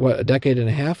 a decade and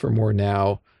a half or more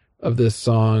now of this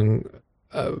song.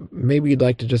 Maybe you'd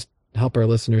like to just help our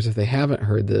listeners, if they haven't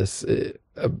heard this,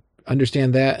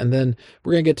 understand that. And then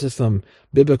we're going to get to some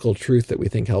biblical truth that we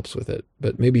think helps with it.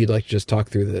 But maybe you'd like to just talk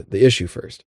through the issue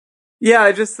first. Yeah,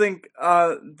 I just think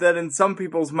that in some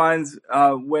people's minds,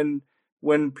 when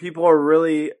people are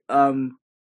really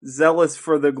zealous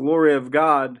for the glory of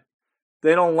God,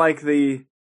 they don't like the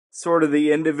sort of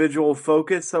the individual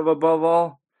focus of Above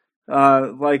All,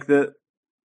 like the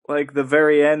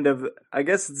very end of, I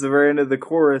guess it's the very end of the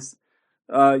chorus.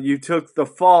 You took the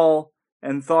fall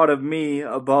and thought of me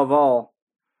above all.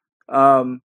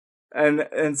 And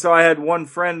so I had one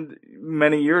friend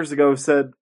many years ago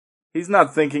said, he's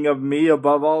not thinking of me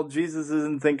above all. Jesus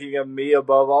isn't thinking of me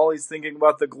above all. He's thinking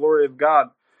about the glory of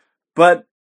God. But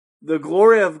the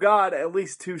glory of God, at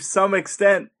least to some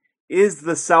extent, is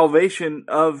the salvation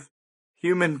of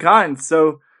humankind.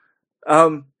 So,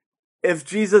 if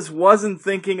Jesus wasn't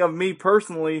thinking of me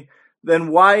personally, then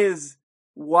why is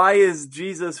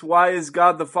Jesus, why is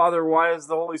God the Father, why is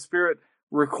the Holy Spirit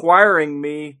requiring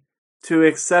me to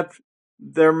accept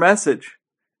their message.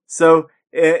 So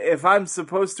if I'm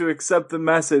supposed to accept the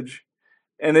message,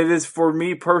 and it is for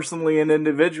me personally and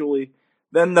individually,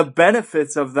 then the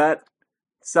benefits of that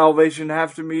salvation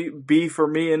have to be for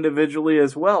me individually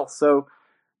as well. So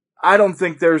I don't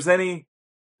think there's any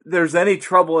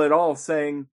trouble at all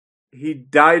saying he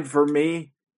died for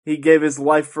me, he gave his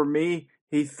life for me,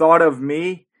 he thought of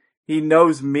me, he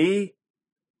knows me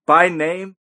by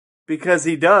name, because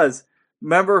he does.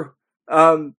 Remember,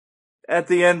 at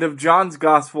the end of John's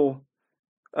gospel,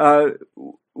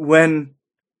 when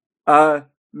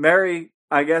Mary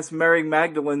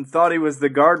Magdalene thought he was the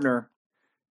gardener,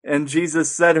 and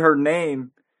Jesus said her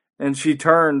name, and she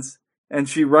turns and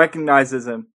she recognizes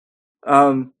him.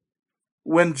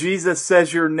 When Jesus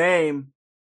says your name,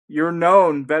 you're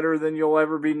known better than you'll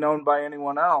ever be known by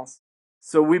anyone else.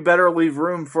 So we better leave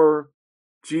room for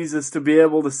Jesus to be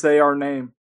able to say our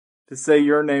name, to say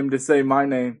your name, to say my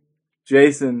name.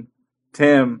 Jason,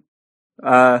 Tim,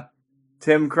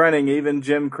 Tim Krenning, even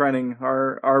Jim Krenning,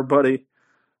 our buddy.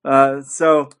 And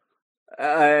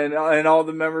all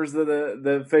the members of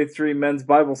the Faith Tree Men's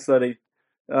Bible Study.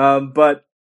 But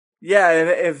yeah,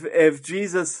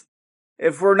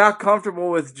 if we're not comfortable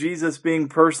with Jesus being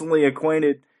personally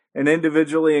acquainted and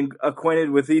individually acquainted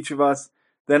with each of us,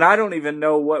 then I don't even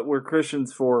know what we're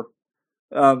Christians for.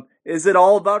 Is it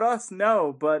all about us?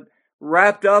 No, but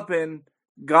wrapped up in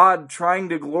God trying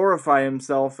to glorify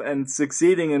himself and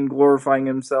succeeding in glorifying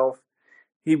himself,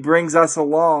 he brings us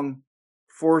along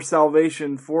for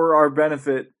salvation, for our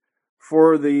benefit,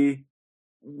 for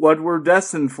what we're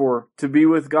destined for, to be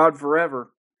with God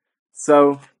forever.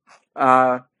 So,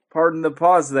 pardon the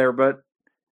pause there, but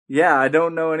yeah, I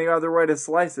don't know any other way to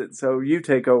slice it, so you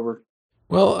take over.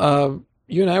 Well,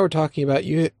 you and I were talking about,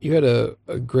 you had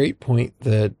a great point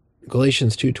that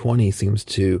Galatians 2:20 seems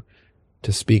to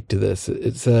speak to this.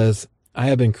 It says, I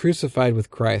have been crucified with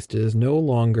Christ. It is no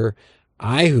longer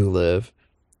I who live,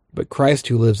 but Christ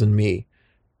who lives in me.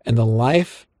 And the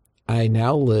life I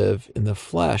now live in the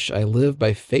flesh, I live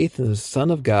by faith in the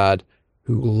Son of God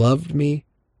who loved me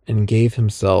and gave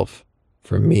himself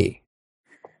for me.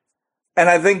 And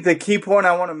I think the key point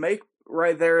I want to make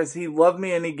right there is he loved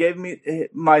me and he gave me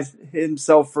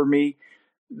himself for me.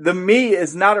 The me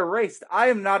is not erased. I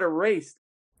am not erased.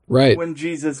 Right. When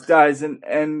Jesus dies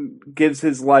and gives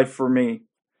his life for me.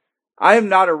 I am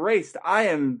not erased. I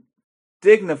am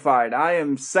dignified. I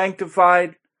am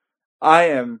sanctified. I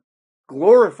am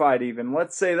glorified even.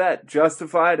 Let's say that.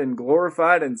 Justified and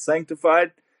glorified and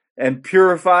sanctified and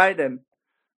purified. And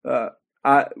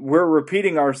we're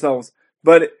repeating ourselves.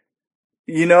 But,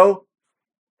 we're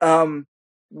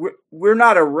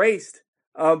not erased.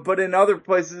 But in other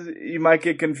places, you might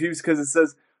get confused because it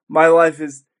says, my life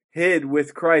is hid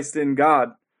with Christ in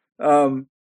God.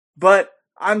 But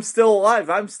I'm still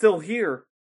alive. I'm still here.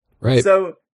 Right.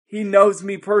 So he knows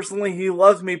me personally. He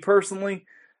loves me personally.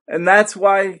 And that's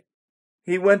why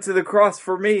he went to the cross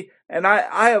for me. And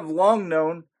I have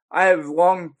long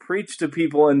preached to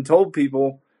people and told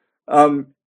people,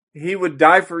 he would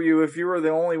die for you if you were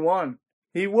the only one.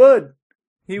 He would.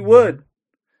 He would.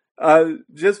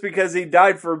 Just because he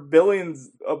died for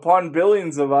billions upon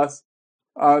billions of us,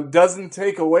 doesn't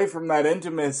take away from that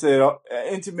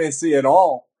intimacy at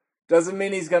all. Doesn't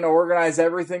mean he's going to organize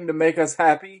everything to make us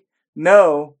happy.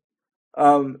 No,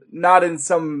 not in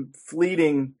some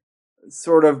fleeting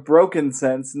sort of broken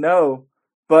sense. No,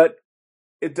 but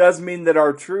it does mean that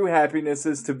our true happiness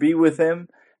is to be with him,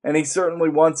 and he certainly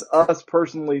wants us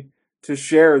personally to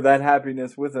share that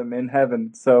happiness with him in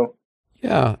heaven. So,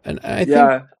 yeah, and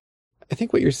I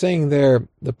think what you're saying there,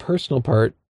 the personal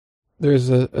part, there's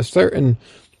a certain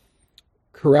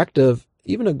corrective,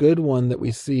 even a good one, that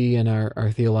we see in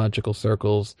our theological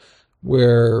circles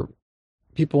where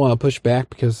people want to push back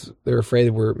because they're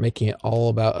afraid we're making it all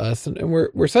about us. And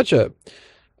we're such a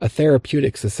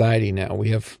therapeutic society now. We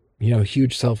have,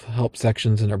 huge self-help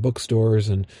sections in our bookstores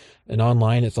and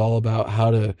online. It's all about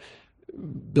how to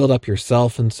build up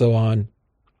yourself and so on.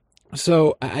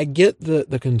 So I get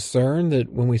the concern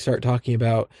that when we start talking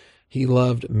about he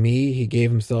loved me, he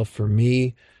gave himself for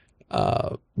me,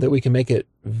 that we can make it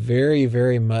very,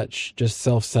 very much just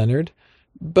self-centered.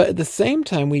 But at the same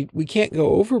time, we can't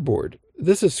go overboard.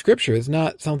 This is scripture. It's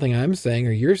not something I'm saying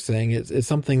or you're saying. It's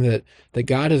something that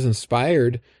God has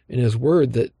inspired in his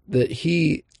word, that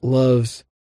he loves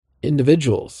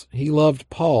individuals. He loved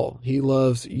Paul. He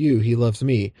loves you. He loves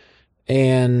me.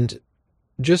 And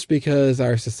just because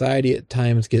our society at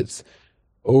times gets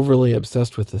overly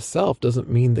obsessed with the self doesn't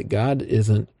mean that God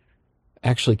isn't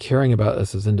actually caring about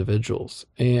us as individuals.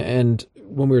 And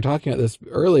when we were talking about this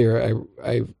earlier,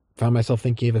 I found myself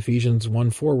thinking of Ephesians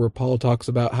 1:4, where Paul talks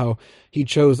about how he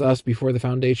chose us before the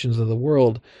foundations of the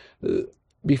world.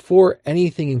 Before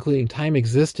anything, including time,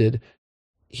 existed,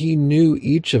 he knew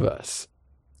each of us.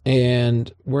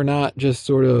 And we're not just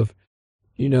sort of,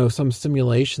 some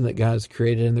simulation that God's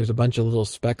created and there's a bunch of little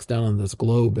specks down on this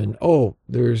globe and,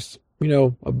 there's,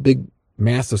 a big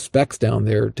mass of specks down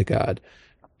there to God.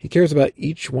 He cares about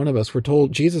each one of us. We're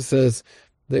told, Jesus says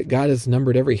that God has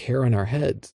numbered every hair on our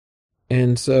heads.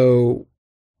 And so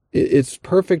it's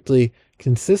perfectly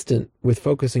consistent with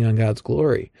focusing on God's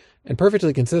glory and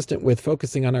perfectly consistent with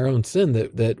focusing on our own sin,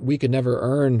 that we could never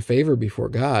earn favor before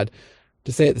God,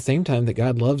 to say at the same time that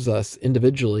God loves us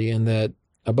individually and that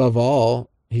above all,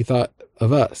 he thought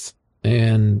of us.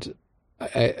 And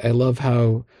I love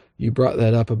how you brought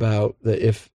that up about that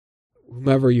if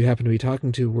whomever you happen to be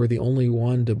talking to, we're the only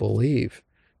one to believe,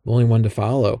 the only one to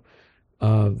follow,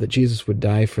 that Jesus would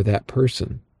die for that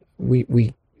person. We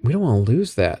don't want to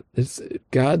lose that.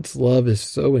 God's love is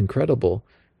so incredible.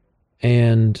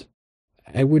 And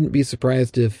I wouldn't be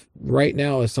surprised if right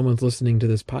now, as someone's listening to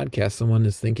this podcast, someone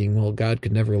is thinking, well, God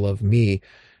could never love me.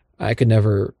 I could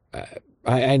never,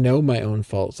 I know my own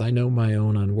faults. I know my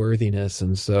own unworthiness.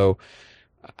 And so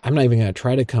I'm not even going to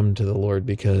try to come to the Lord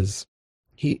because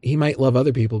he might love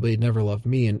other people, but he'd never love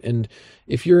me. And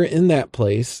if you're in that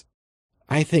place,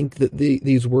 I think that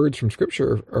these words from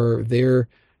Scripture are there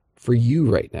for you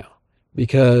right now,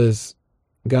 because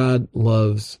God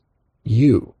loves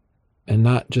you, and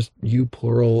not just you,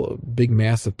 plural, big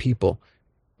mass of people,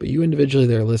 but you individually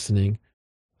that are listening,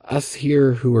 us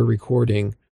here who are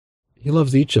recording. He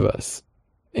loves each of us,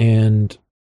 and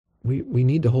we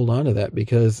need to hold on to that,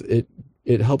 because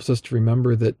it helps us to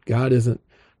remember that God isn't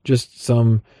just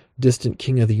some distant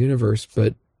king of the universe,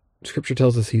 but Scripture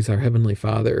tells us he's our heavenly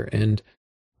Father, and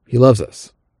he loves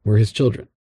us. We're his children.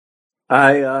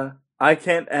 I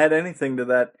can't add anything to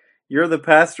that. You're the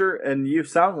pastor, and you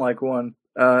sound like one.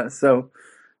 So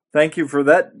thank you for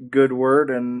that good word,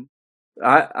 and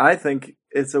I think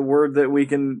it's a word that we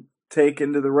can take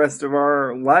into the rest of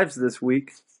our lives this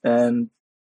week and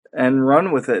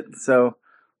run with it. So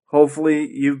hopefully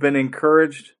you've been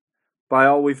encouraged by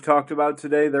all we've talked about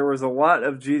today. There was a lot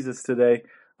of Jesus today.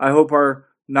 I hope our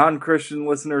non-Christian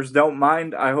listeners don't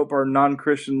mind. I hope our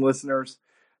non-Christian listeners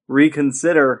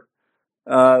reconsider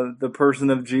the person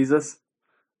of Jesus.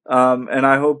 And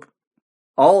I hope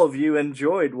all of you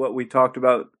enjoyed what we talked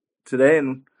about today,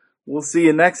 and we'll see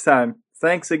you next time.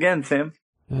 Thanks again, Tim.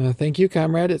 Thank you,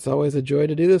 comrade. It's always a joy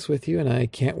to do this with you, and I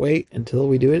can't wait until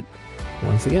we do it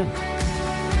once again.